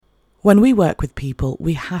When we work with people,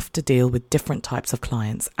 we have to deal with different types of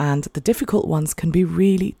clients, and the difficult ones can be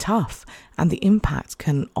really tough, and the impact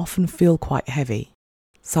can often feel quite heavy.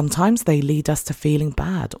 Sometimes they lead us to feeling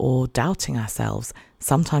bad or doubting ourselves.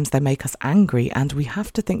 Sometimes they make us angry, and we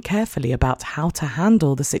have to think carefully about how to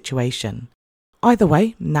handle the situation. Either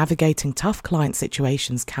way, navigating tough client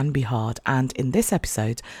situations can be hard, and in this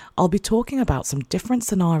episode, I'll be talking about some different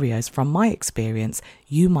scenarios from my experience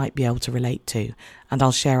you might be able to relate to, and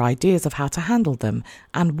I'll share ideas of how to handle them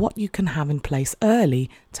and what you can have in place early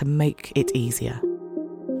to make it easier.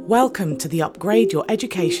 Welcome to the Upgrade Your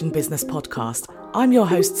Education Business podcast. I'm your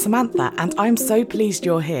host Samantha, and I'm so pleased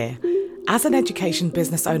you're here. As an education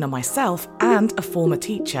business owner myself and a former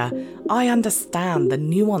teacher, I understand the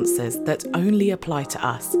nuances that only apply to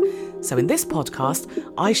us. So in this podcast,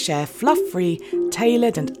 I share fluff-free,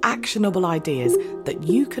 tailored and actionable ideas that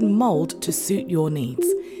you can mould to suit your needs.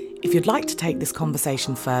 If you'd like to take this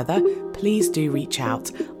conversation further, please do reach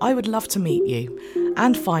out. I would love to meet you.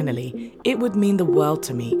 And finally, it would mean the world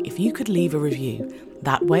to me if you could leave a review.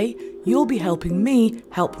 That way, you'll be helping me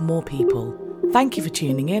help more people. Thank you for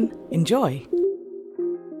tuning in. Enjoy.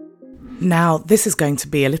 Now, this is going to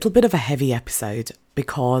be a little bit of a heavy episode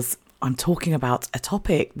because I'm talking about a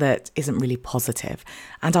topic that isn't really positive,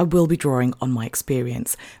 and I will be drawing on my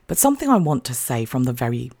experience. But something I want to say from the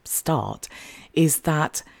very start is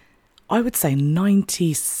that I would say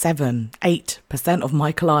 97-8% of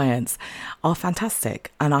my clients are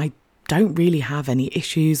fantastic, and I don't really have any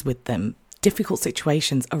issues with them. Difficult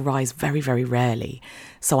situations arise very, very rarely.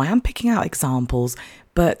 So I am picking out examples,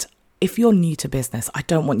 but if you're new to business, I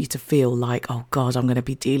don't want you to feel like, oh God, I'm going to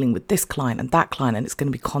be dealing with this client and that client and it's going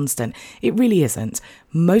to be constant. It really isn't.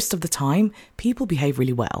 Most of the time, people behave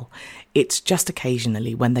really well. It's just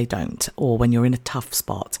occasionally when they don't, or when you're in a tough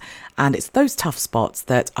spot. And it's those tough spots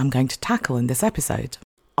that I'm going to tackle in this episode.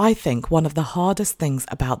 I think one of the hardest things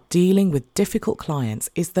about dealing with difficult clients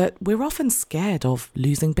is that we're often scared of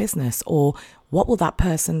losing business or what will that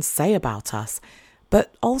person say about us.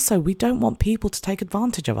 But also we don't want people to take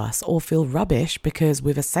advantage of us or feel rubbish because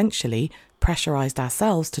we've essentially pressurized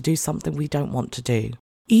ourselves to do something we don't want to do.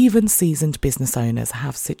 Even seasoned business owners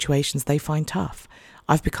have situations they find tough.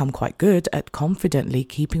 I've become quite good at confidently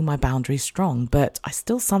keeping my boundaries strong, but I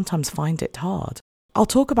still sometimes find it hard. I'll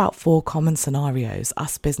talk about 4 common scenarios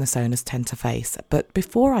us business owners tend to face, but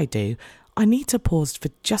before I do, I need to pause for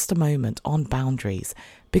just a moment on boundaries,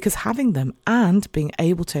 because having them and being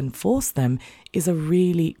able to enforce them is a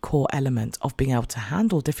really core element of being able to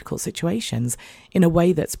handle difficult situations in a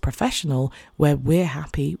way that's professional, where we're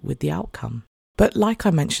happy with the outcome. But like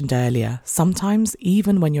I mentioned earlier, sometimes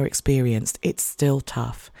even when you're experienced, it's still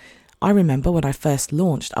tough. I remember when I first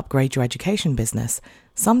launched Upgrade Your Education Business,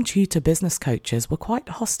 some tutor business coaches were quite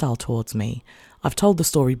hostile towards me. I've told the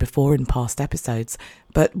story before in past episodes,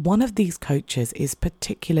 but one of these coaches is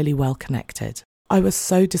particularly well connected. I was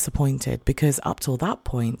so disappointed because up till that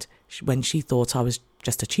point, when she thought I was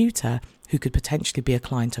just a tutor who could potentially be a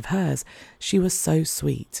client of hers, she was so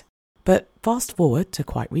sweet. But fast forward to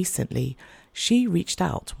quite recently, she reached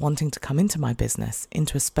out wanting to come into my business,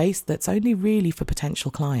 into a space that's only really for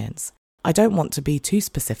potential clients. I don't want to be too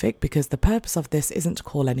specific because the purpose of this isn't to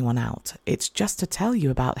call anyone out. It's just to tell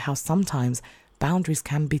you about how sometimes boundaries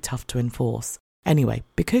can be tough to enforce. Anyway,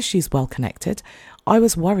 because she's well connected, I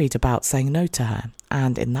was worried about saying no to her.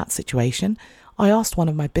 And in that situation, I asked one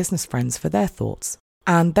of my business friends for their thoughts.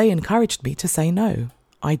 And they encouraged me to say no.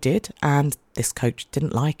 I did, and this coach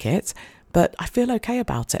didn't like it, but I feel okay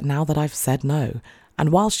about it now that I've said no.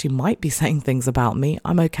 And while she might be saying things about me,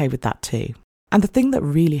 I'm okay with that too. And the thing that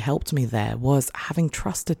really helped me there was having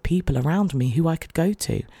trusted people around me who I could go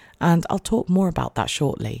to. And I'll talk more about that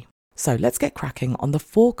shortly. So let's get cracking on the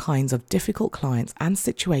 4 kinds of difficult clients and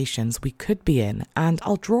situations we could be in. And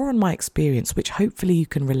I'll draw on my experience, which hopefully you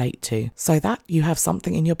can relate to, so that you have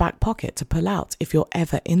something in your back pocket to pull out if you're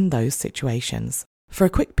ever in those situations. For a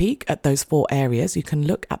quick peek at those 4 areas, you can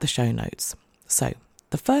look at the show notes. So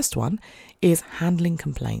the first one is handling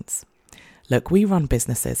complaints. Look, we run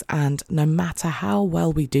businesses, and no matter how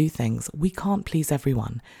well we do things, we can't please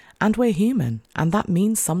everyone. And we're human, and that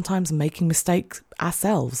means sometimes making mistakes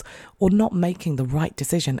ourselves or not making the right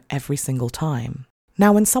decision every single time.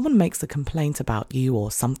 Now, when someone makes a complaint about you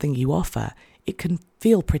or something you offer, it can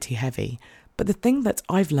feel pretty heavy. But the thing that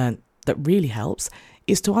I've learned that really helps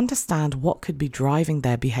is to understand what could be driving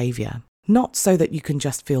their behaviour. Not so that you can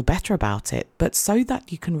just feel better about it, but so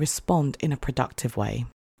that you can respond in a productive way.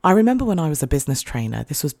 I remember when I was a business trainer,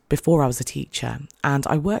 this was before I was a teacher, and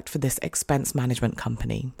I worked for this expense management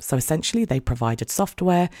company. So essentially they provided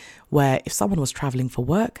software where if someone was traveling for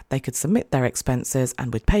work, they could submit their expenses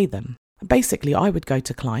and we'd pay them. Basically, I would go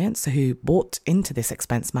to clients who bought into this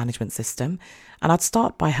expense management system, and I'd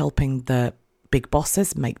start by helping the big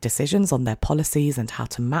bosses make decisions on their policies and how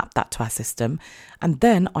to map that to our system, and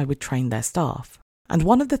then I would train their staff. And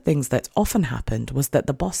one of the things that often happened was that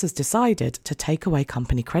the bosses decided to take away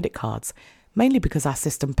company credit cards, mainly because our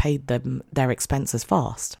system paid them their expenses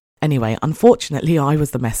fast. Anyway, unfortunately, I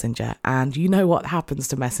was the messenger, and you know what happens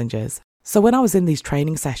to messengers. So when I was in these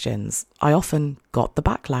training sessions, I often got the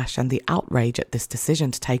backlash and the outrage at this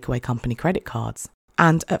decision to take away company credit cards.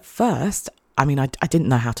 And at first, I didn't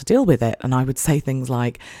know how to deal with it. And I would say things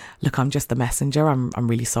like, look, I'm just the messenger. I'm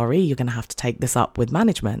really sorry. You're going to have to take this up with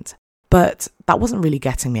management. But that wasn't really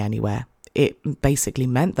getting me anywhere. It basically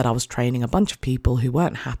meant that I was training a bunch of people who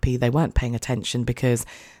weren't happy. They weren't paying attention because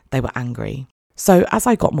they were angry. So as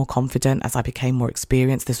I got more confident, as I became more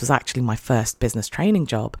experienced, this was actually my first business training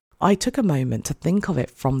job. I took a moment to think of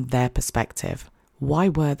it from their perspective. Why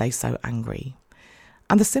were they so angry?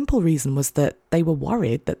 And the simple reason was that they were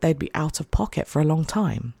worried that they'd be out of pocket for a long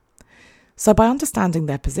time. So by understanding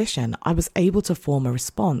their position, I was able to form a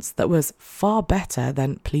response that was far better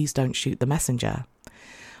than please don't shoot the messenger.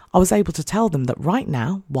 I was able to tell them that right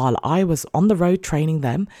now, while I was on the road training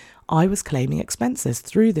them, I was claiming expenses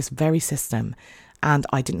through this very system, and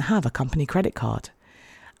I didn't have a company credit card.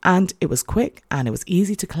 And it was quick and it was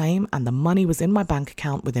easy to claim, and the money was in my bank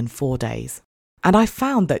account within 4 days. And I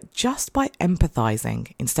found that just by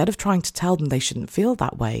empathizing, instead of trying to tell them they shouldn't feel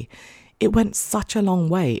that way, it went such a long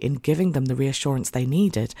way in giving them the reassurance they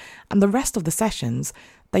needed. And the rest of the sessions,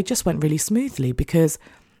 they just went really smoothly because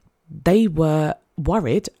they were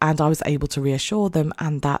worried and I was able to reassure them,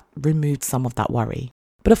 and that removed some of that worry.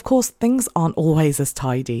 But of course, things aren't always as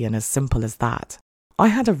tidy and as simple as that. I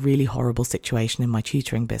had a really horrible situation in my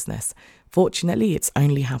tutoring business. Fortunately, it's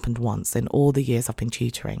only happened once in all the years I've been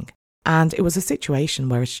tutoring. And it was a situation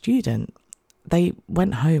where a student, they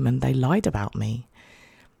went home and they lied about me.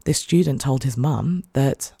 This student told his mum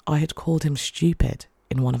that I had called him stupid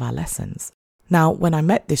in one of our lessons. Now, when I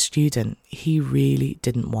met this student, he really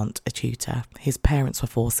didn't want a tutor. His parents were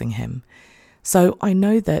forcing him. So I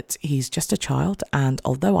know that he's just a child, and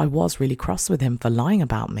although I was really cross with him for lying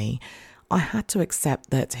about me, I had to accept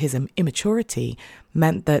that his immaturity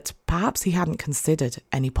meant that perhaps he hadn't considered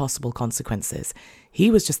any possible consequences. He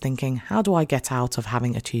was just thinking, how do I get out of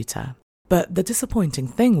having a tutor? But the disappointing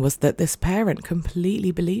thing was that this parent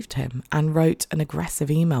completely believed him and wrote an aggressive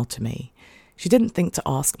email to me. She didn't think to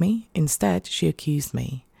ask me. Instead, she accused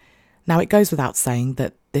me. Now, it goes without saying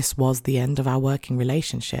that this was the end of our working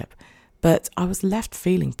relationship, but I was left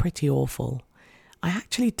feeling pretty awful. I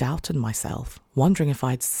actually doubted myself, wondering if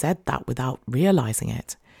I'd said that without realizing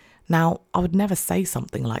it. Now, I would never say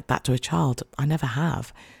something like that to a child. I never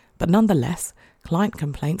have. But nonetheless, client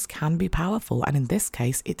complaints can be powerful, and in this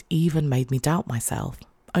case, it even made me doubt myself.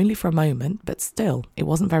 Only for a moment, but still, it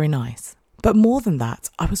wasn't very nice. But more than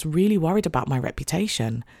that, I was really worried about my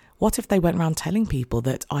reputation. What if they went around telling people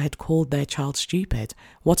that I had called their child stupid?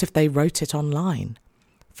 What if they wrote it online?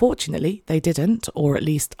 Fortunately, they didn't, or at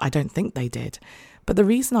least I don't think they did. But the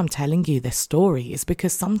reason I'm telling you this story is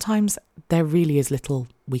because sometimes there really is little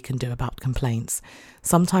we can do about complaints.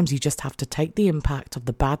 Sometimes you just have to take the impact of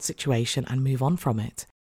the bad situation and move on from it.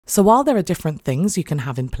 So while there are different things you can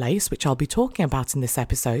have in place, which I'll be talking about in this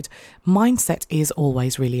episode, mindset is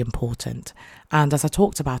always really important. And as I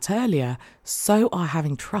talked about earlier, so are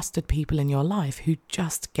having trusted people in your life who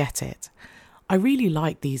just get it. I really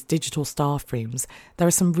like these digital staff rooms. There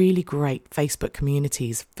are some really great Facebook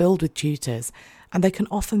communities filled with tutors, and they can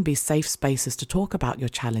often be safe spaces to talk about your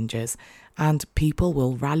challenges, and people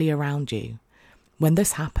will rally around you. When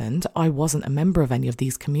this happened, I wasn't a member of any of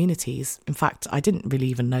these communities. In fact, I didn't really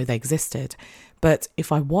even know they existed. But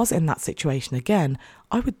if I was in that situation again,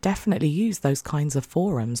 I would definitely use those kinds of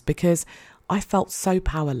forums because I felt so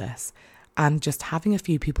powerless. And just having a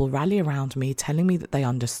few people rally around me, telling me that they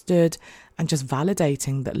understood and just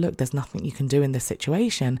validating that, look, there's nothing you can do in this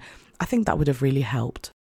situation, I think that would have really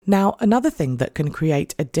helped. Now, another thing that can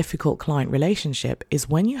create a difficult client relationship is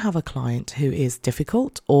when you have a client who is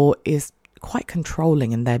difficult or is quite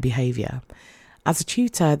controlling in their behaviour. As a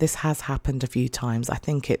tutor, this has happened a few times. I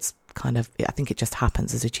think it just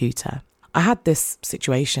happens as a tutor. I had this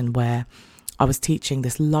situation where I was teaching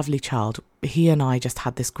this lovely child. He and I just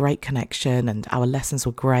had this great connection and our lessons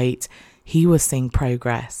were great. He was seeing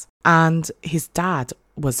progress. And his dad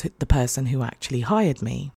was the person who actually hired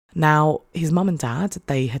me. Now, his mum and dad,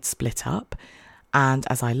 they had split up. And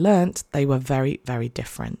as I learnt, they were very, very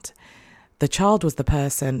different. The child was the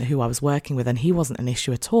person who I was working with, and he wasn't an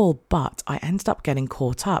issue at all, but I ended up getting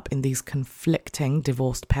caught up in these conflicting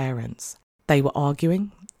divorced parents. They were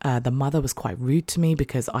arguing. The mother was quite rude to me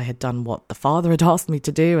because I had done what the father had asked me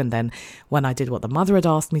to do, and then when I did what the mother had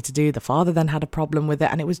asked me to do, the father then had a problem with it,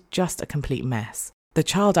 and it was just a complete mess. The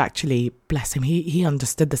child actually, bless him, he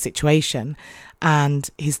understood the situation, and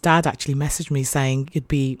his dad actually messaged me saying, "You'd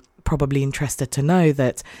be probably interested to know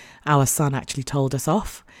that our son actually told us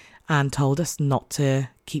off and told us not to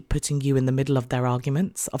keep putting you in the middle of our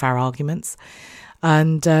arguments.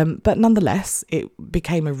 And but nonetheless, it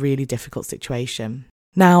became a really difficult situation.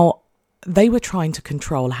 Now, they were trying to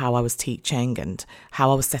control how I was teaching and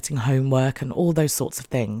how I was setting homework and all those sorts of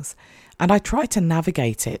things. And I tried to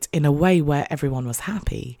navigate it in a way where everyone was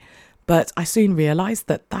happy. But I soon realised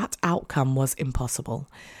that that outcome was impossible.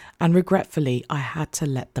 And regretfully, I had to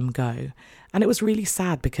let them go. And it was really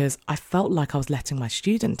sad because I felt like I was letting my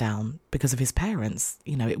student down because of his parents.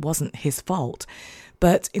 You know, it wasn't his fault.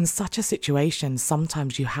 But in such a situation,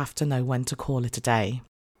 sometimes you have to know when to call it a day.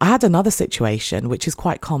 I had another situation which is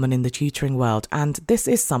quite common in the tutoring world, and this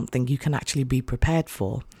is something you can actually be prepared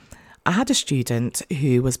for. I had a student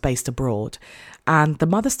who was based abroad, and the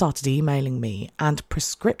mother started emailing me and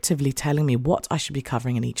prescriptively telling me what I should be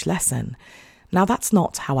covering in each lesson. Now, that's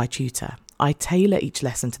not how I tutor. I tailor each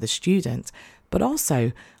lesson to the student, but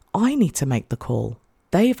also I need to make the call.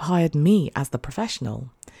 They've hired me as the professional.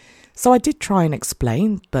 So I did try and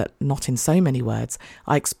explain, but not in so many words.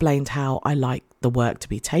 I explained how I like the work to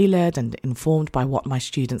be tailored and informed by what my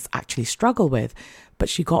students actually struggle with, but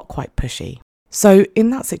she got quite pushy. So in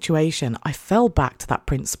that situation, I fell back to that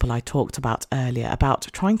principle I talked about earlier about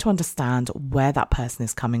trying to understand where that person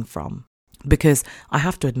is coming from. Because I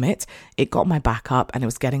have to admit, it got my back up and it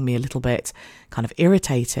was getting me a little bit kind of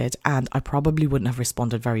irritated, and I probably wouldn't have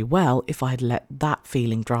responded very well if I had let that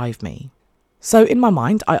feeling drive me. So in my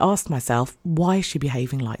mind, I asked myself, why is she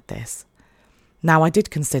behaving like this? Now, I did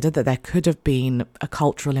consider that there could have been a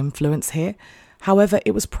cultural influence here. However,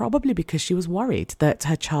 it was probably because she was worried that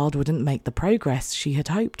her child wouldn't make the progress she had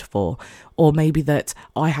hoped for, or maybe that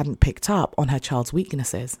I hadn't picked up on her child's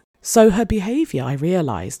weaknesses. So her behaviour, I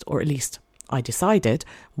realised, or at least I decided,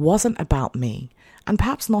 wasn't about me, and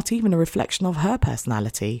perhaps not even a reflection of her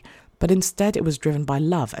personality, but instead it was driven by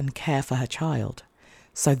love and care for her child.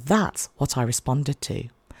 So that's what I responded to.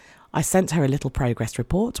 I sent her a little progress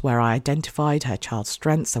report where I identified her child's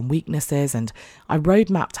strengths and weaknesses, and I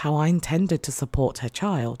roadmapped how I intended to support her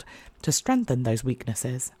child to strengthen those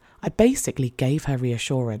weaknesses. I basically gave her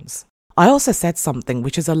reassurance. I also said something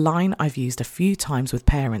which is a line I've used a few times with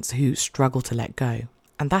parents who struggle to let go,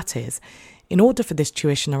 and that is, in order for this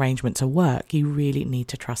tuition arrangement to work, you really need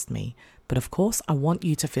to trust me. But of course, I want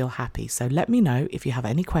you to feel happy, so let me know if you have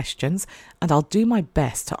any questions and I'll do my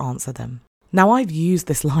best to answer them. Now, I've used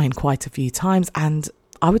this line quite a few times, and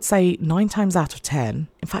I would say 9 times out of 10,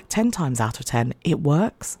 in fact 10 times out of 10, it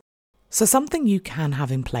works. So something you can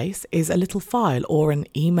have in place is a little file or an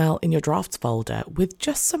email in your drafts folder with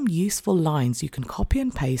just some useful lines you can copy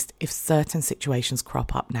and paste if certain situations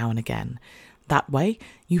crop up now and again. That way,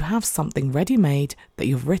 you have something ready-made that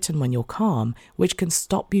you've written when you're calm, which can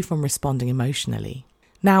stop you from responding emotionally.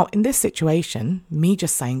 Now, in this situation, me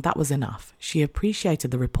just saying that was enough. She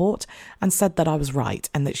appreciated the report and said that I was right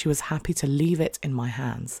and that she was happy to leave it in my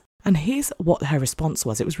hands. And here's what her response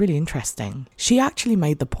was. It was really interesting. She actually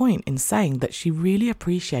made the point in saying that she really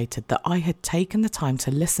appreciated that I had taken the time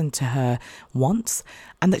to listen to her wants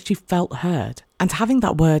and that she felt heard. And having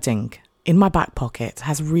that wording in my back pocket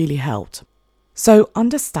has really helped. So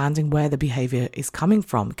understanding where the behaviour is coming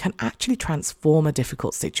from can actually transform a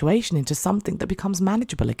difficult situation into something that becomes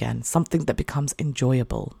manageable again, something that becomes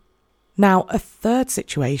enjoyable. Now, a third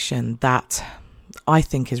situation that I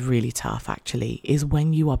think is really tough actually is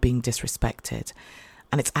when you are being disrespected.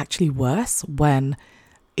 And it's actually worse when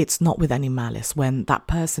it's not with any malice, when that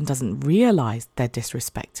person doesn't realise they're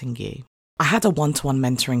disrespecting you. I had a one-to-one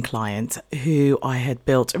mentoring client who I had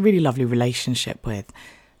built a really lovely relationship with.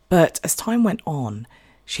 But as time went on,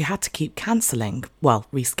 she had to keep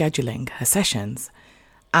rescheduling her sessions.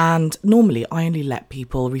 And normally I only let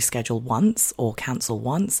people reschedule once or cancel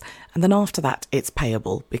once. And then after that, it's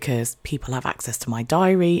payable because people have access to my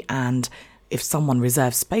diary. And if someone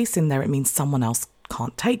reserves space in there, it means someone else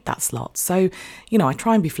can't take that slot. So, I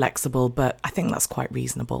try and be flexible, but I think that's quite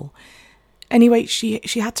reasonable. Anyway, she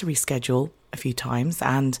had to reschedule a few times,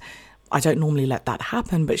 and I don't normally let that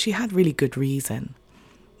happen, but she had really good reason.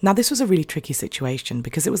 Now, this was a really tricky situation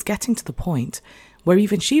because it was getting to the point where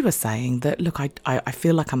even she was saying that, look, I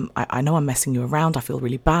feel like I know I'm messing you around. I feel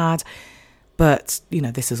really bad, But,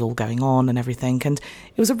 this is all going on and everything. And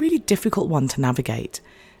it was a really difficult one to navigate.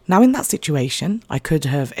 Now, in that situation, I could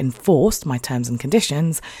have enforced my terms and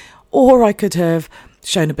conditions, or I could have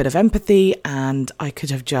shown a bit of empathy and I could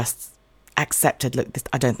have just accepted, look,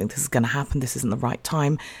 I don't think this is going to happen. This isn't the right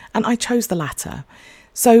time. And I chose the latter.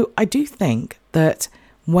 So I do think that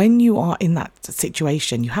when you are in that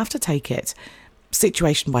situation, you have to take it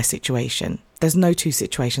situation by situation. There's no two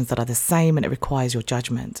situations that are the same, and it requires your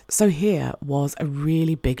judgment. So here was a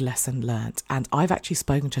really big lesson learnt. And I've actually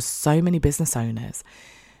spoken to so many business owners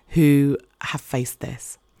who have faced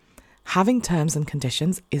this. Having terms and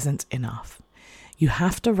conditions isn't enough. You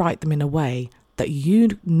have to write them in a way that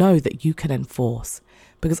you know that you can enforce,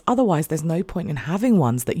 because otherwise there's no point in having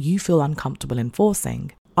ones that you feel uncomfortable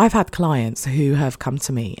enforcing. I've had clients who have come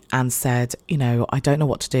to me and said, I don't know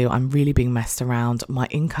what to do. I'm really being messed around. My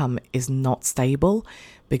income is not stable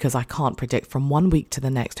because I can't predict from one week to the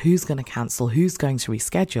next who's going to cancel, who's going to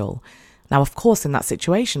reschedule. Now, of course, in that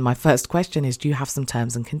situation, my first question is, do you have some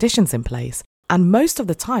terms and conditions in place? And most of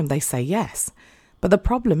the time they say yes. But the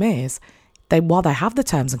problem is, while they have the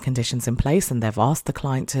terms and conditions in place and they've asked the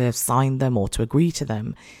client to sign them or to agree to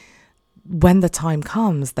them, when the time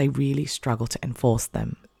comes, they really struggle to enforce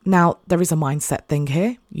them. Now, there is a mindset thing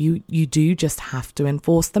here. You do just have to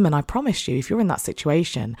enforce them. And I promise you, if you're in that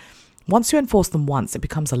situation, once you enforce them once, it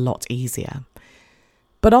becomes a lot easier.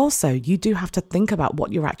 But also, you do have to think about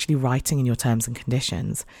what you're actually writing in your terms and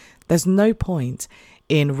conditions. There's no point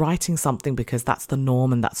in writing something because that's the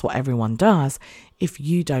norm and that's what everyone does if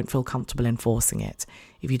you don't feel comfortable enforcing it.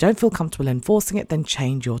 If you don't feel comfortable enforcing it, then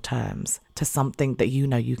change your terms to something that you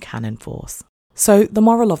know you can enforce. So the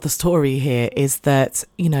moral of the story here is that,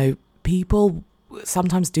 people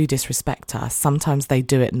sometimes do disrespect us. Sometimes they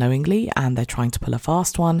do it knowingly and they're trying to pull a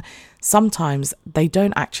fast one. Sometimes they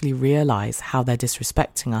don't actually realize how they're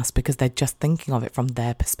disrespecting us because they're just thinking of it from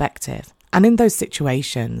their perspective. And in those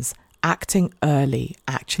situations, acting early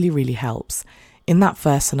actually really helps. In that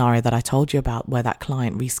first scenario that I told you about where that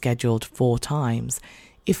client rescheduled 4 times,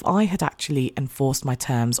 if I had actually enforced my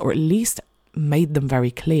terms or at least made them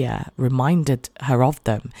very clear, reminded her of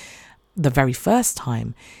them the very first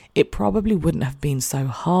time, it probably wouldn't have been so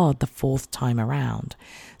hard the 4th time around.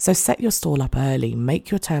 So set your stall up early,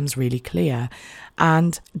 make your terms really clear,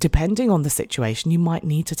 and depending on the situation, you might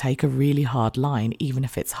need to take a really hard line, even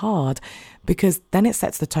if it's hard, because then it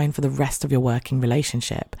sets the tone for the rest of your working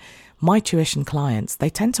relationship. My tuition clients, they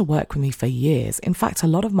tend to work with me for years. In fact, a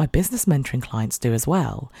lot of my business mentoring clients do as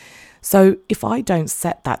well. So if I don't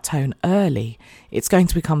set that tone early, it's going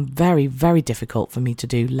to become very, very difficult for me to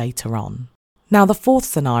do later on. Now, the 4th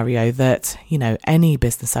scenario that, any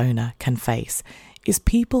business owner can face is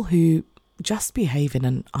people who just behave in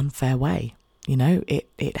an unfair way.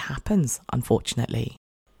 It happens, unfortunately.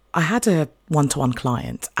 I had a one-to-one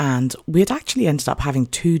client and we had actually ended up having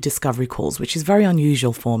 2 discovery calls, which is very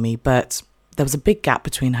unusual for me, but there was a big gap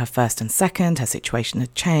between her first and second. Her situation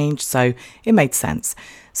had changed, so it made sense.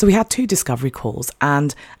 So we had 2 discovery calls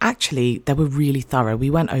and actually they were really thorough. We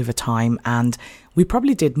went over time and we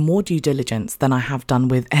probably did more due diligence than I have done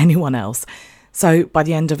with anyone else. So by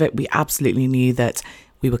the end of it, we absolutely knew that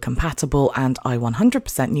we were compatible and I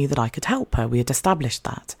 100% knew that I could help her. We had established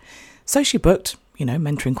that. So she booked,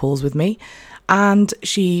 mentoring calls with me and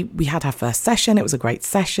we had her first session. It was a great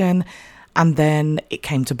session. And then it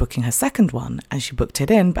came to booking her second one and she booked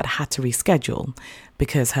it in, but had to reschedule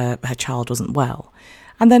because her child wasn't well.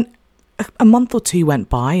 And then a month or 2 went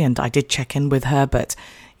by and I did check in with her, but,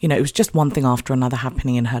 it was just one thing after another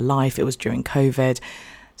happening in her life. It was during COVID.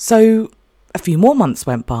 So a few more months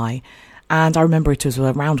went by and I remember it was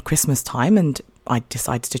around Christmas time and I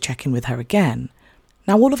decided to check in with her again.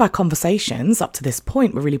 Now, all of our conversations up to this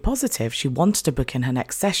point were really positive. She wanted to book in her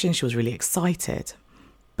next session. She was really excited.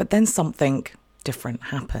 But then something different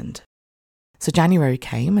happened. So January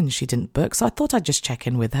came and she didn't book. So I thought I'd just check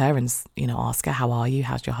in with her and, ask her, how are you?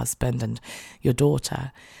 How's your husband and your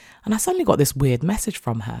daughter? And I suddenly got this weird message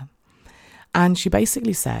from her. And she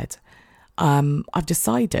basically said, I've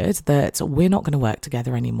decided that we're not going to work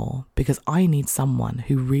together anymore because I need someone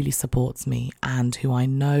who really supports me and who I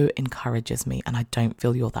know encourages me, and I don't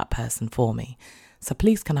feel you're that person for me. So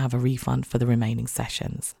please can I have a refund for the remaining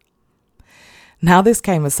sessions? Now, this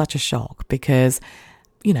came as such a shock because,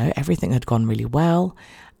 everything had gone really well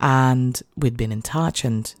and we'd been in touch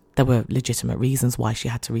and there were legitimate reasons why she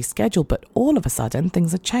had to reschedule, but all of a sudden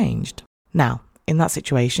things had changed. Now, in that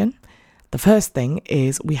situation, the first thing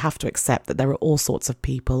is we have to accept that there are all sorts of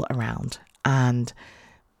people around and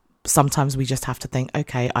sometimes we just have to think,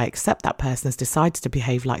 okay, I accept that person has decided to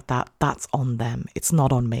behave like that. That's on them. It's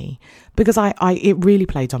not on me. Because it really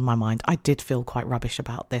played on my mind. I did feel quite rubbish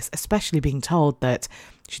about this, especially being told that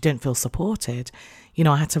she didn't feel supported.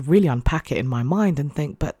 I had to really unpack it in my mind and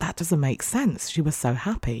think, but that doesn't make sense. She was so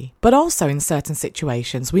happy. But also in certain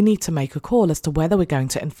situations, we need to make a call as to whether we're going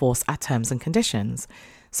to enforce our terms and conditions.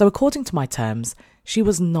 So according to my terms, she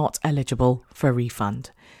was not eligible for a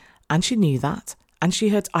refund. And she knew that. And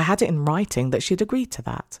I had it in writing that she'd agreed to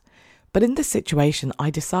that. But in this situation, I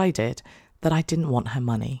decided that I didn't want her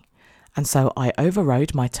money. And so I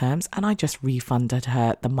overrode my terms and I just refunded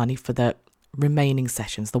her the money for the remaining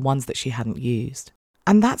sessions, the ones that she hadn't used.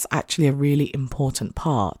 And that's actually a really important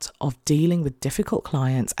part of dealing with difficult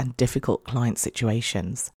clients and difficult client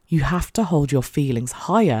situations. You have to hold your feelings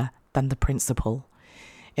higher than the principle.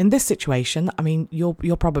 In this situation, I mean, you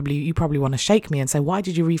probably want to shake me and say, why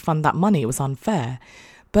did you refund that money? It was unfair.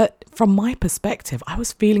 But from my perspective, I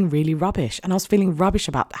was feeling really rubbish and I was feeling rubbish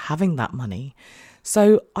about having that money.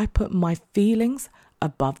 So I put my feelings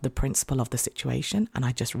above the principle of the situation and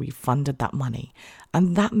I just refunded that money.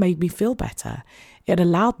 And that made me feel better. It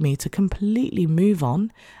allowed me to completely move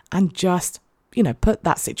on and just, put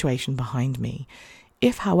that situation behind me.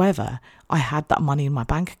 If, however, I had that money in my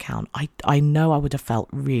bank account, I know I would have felt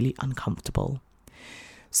really uncomfortable.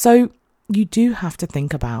 So you do have to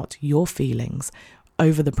think about your feelings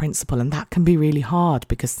over the principle, and that can be really hard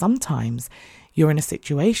because sometimes you're in a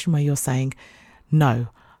situation where you're saying, no,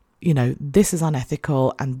 this is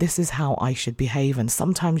unethical and this is how I should behave. And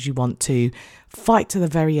sometimes you want to fight to the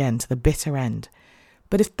very end, to the bitter end.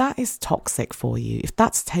 But if that is toxic for you, if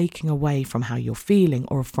that's taking away from how you're feeling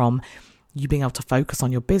or from you being able to focus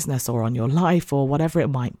on your business or on your life or whatever it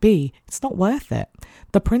might be, it's not worth it.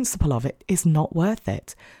 The principle of it is not worth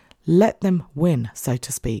it. Let them win, so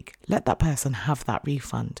to speak. Let that person have that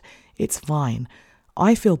refund. It's fine.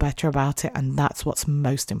 I feel better about it, and that's what's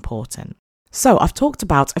most important. So I've talked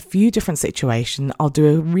about a few different situations. I'll do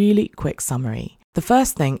a really quick summary. The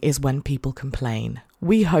first thing is when people complain.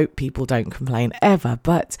 We hope people don't complain ever,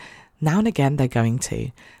 but now and again they're going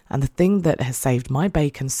to. And the thing that has saved my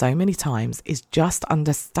bacon so many times is just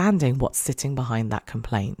understanding what's sitting behind that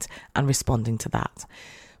complaint and responding to that.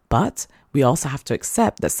 But we also have to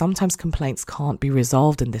accept that sometimes complaints can't be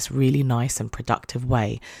resolved in this really nice and productive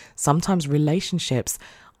way. Sometimes relationships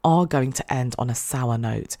are going to end on a sour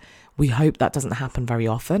note. We hope that doesn't happen very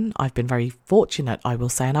often. I've been very fortunate, I will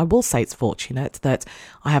say, and I will say it's fortunate that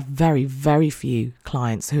I have very, very few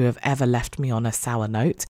clients who have ever left me on a sour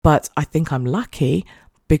note. But I think I'm lucky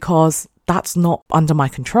because that's not under my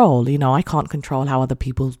control. I can't control how other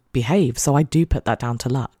people behave. So I do put that down to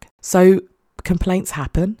luck. So complaints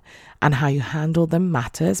happen and how you handle them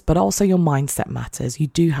matters, but also your mindset matters. You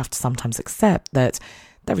do have to sometimes accept that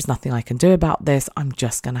there is nothing I can do about this. I'm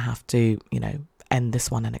just going to have to, end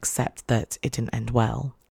this one and accept that it didn't end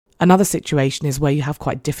well. Another situation is where you have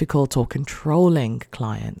quite difficult or controlling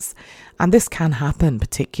clients. And this can happen,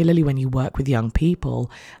 particularly when you work with young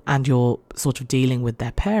people and you're sort of dealing with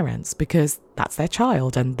their parents, because that's their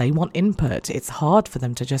child and they want input. It's hard for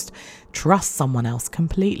them to just trust someone else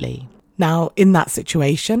completely. Now, in that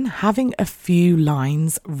situation, having a few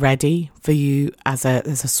lines ready for you as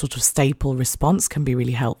a sort of staple response can be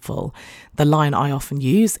really helpful. The line I often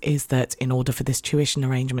use is that in order for this tuition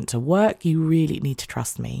arrangement to work, you really need to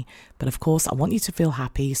trust me. But of course, I want you to feel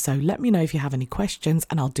happy, so let me know if you have any questions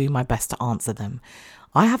and I'll do my best to answer them.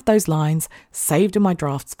 I have those lines saved in my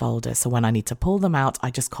drafts folder, so when I need to pull them out,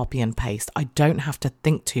 I just copy and paste. I don't have to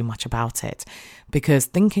think too much about it, because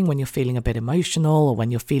thinking when you're feeling a bit emotional or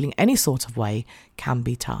when you're feeling any sort of way can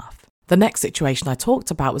be tough. The next situation I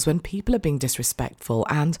talked about was when people are being disrespectful,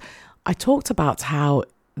 and I talked about how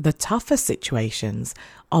the toughest situations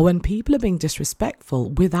are when people are being disrespectful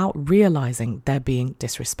without realizing they're being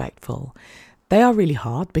disrespectful. They are really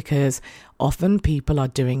hard because often people are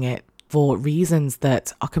doing it for reasons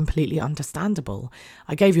that are completely understandable.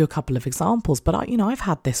 I gave you a couple of examples, but I've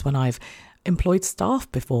had this when I've employed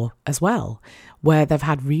staff before as well, where they've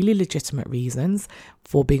had really legitimate reasons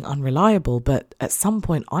for being unreliable, but at some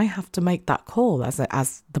point I have to make that call as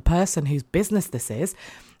the person whose business this is,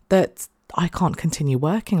 that I can't continue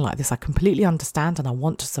working like this. I completely understand and I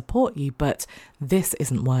want to support you, but this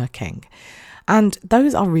isn't working. And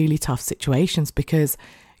those are really tough situations because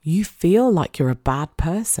you feel like you're a bad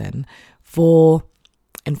person for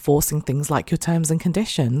enforcing things like your terms and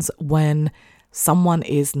conditions when someone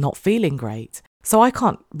is not feeling great. So I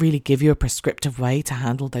can't really give you a prescriptive way to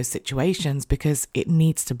handle those situations because it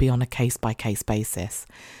needs to be on a case-by-case basis.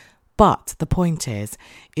 But the point is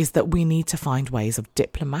that we need to find ways of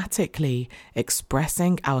diplomatically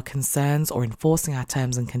expressing our concerns or enforcing our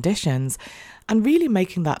terms and conditions, and really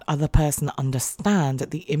making that other person understand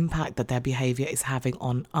the impact that their behavior is having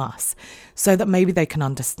on us, so that maybe they can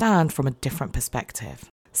understand from a different perspective.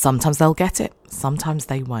 Sometimes they'll get it, sometimes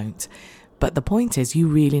they won't. But the point is, you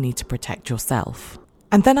really need to protect yourself.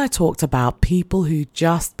 And then I talked about people who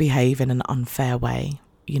just behave in an unfair way.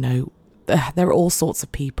 You know, there are all sorts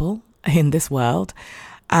of people in this world,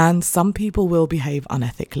 and some people will behave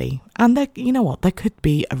unethically. And you know what? There could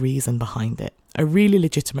be a reason behind it, a really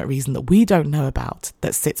legitimate reason that we don't know about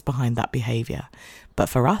that sits behind that behavior. But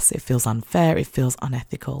for us, it feels unfair, it feels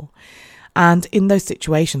unethical. And in those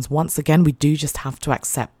situations, once again, we do just have to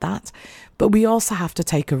accept that. But we also have to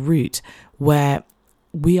take a route where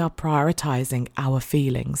we are prioritizing our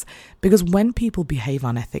feelings, because when people behave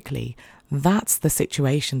unethically, that's the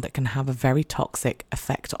situation that can have a very toxic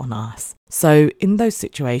effect on us. So in those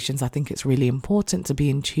situations, I think it's really important to be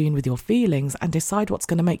in tune with your feelings and decide what's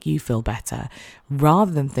going to make you feel better,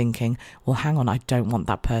 rather than thinking, well, hang on, I don't want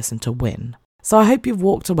that person to win. So I hope you've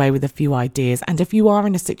walked away with a few ideas. And if you are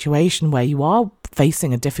in a situation where you are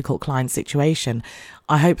facing a difficult client situation,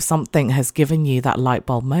 I hope something has given you that light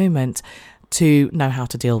bulb moment to know how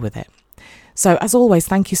to deal with it. So as always,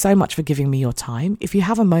 thank you so much for giving me your time. If you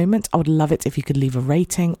have a moment, I would love it if you could leave a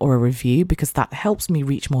rating or a review, because that helps me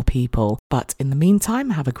reach more people. But in the meantime,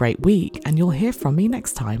 have a great week, and you'll hear from me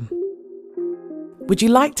next time. Would you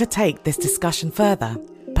like to take this discussion further?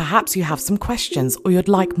 Perhaps you have some questions, or you'd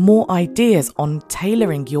like more ideas on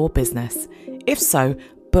tailoring your business. If so,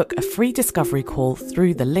 book a free discovery call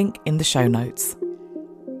through the link in the show notes.